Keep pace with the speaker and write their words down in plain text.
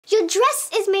Your dress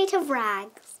is made of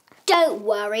rags. Don't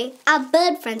worry, our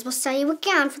bird friends will sew you a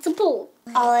gown for the ball.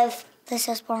 Olive, this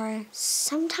is boring.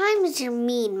 Sometimes you're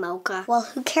mean, Mocha. Well,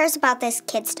 who cares about this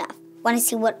kid stuff? Want to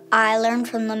see what I learned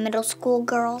from the middle school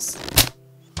girls?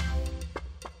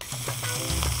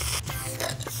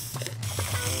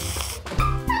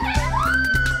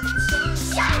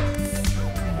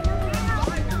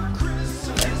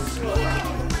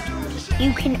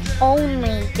 You can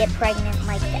only get pregnant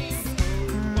like this.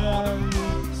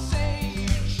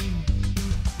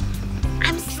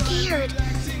 I'm scared.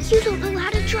 You don't know how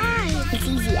to drive. It's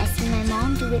easy. I see my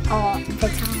mom do it all the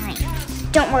time.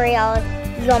 Don't worry, Olive.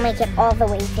 You'll make it all the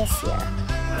way this year.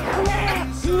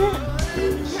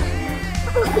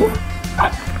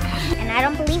 And I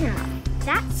don't believe in love.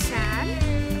 That's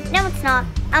sad. No, it's not.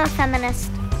 I'm a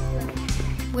feminist.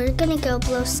 We're gonna go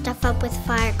blow stuff up with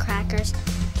firecrackers.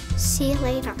 See you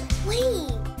later.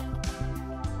 Wait.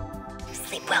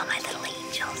 Sleep well, my little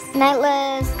angels. Night,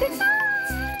 Liz. Good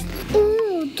night.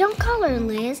 Ooh, don't call her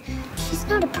Liz. She's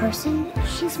not a person.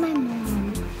 She's my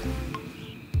mom.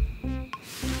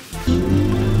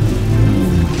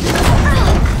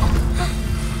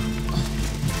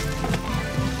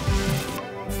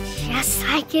 Just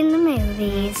like in the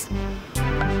movies.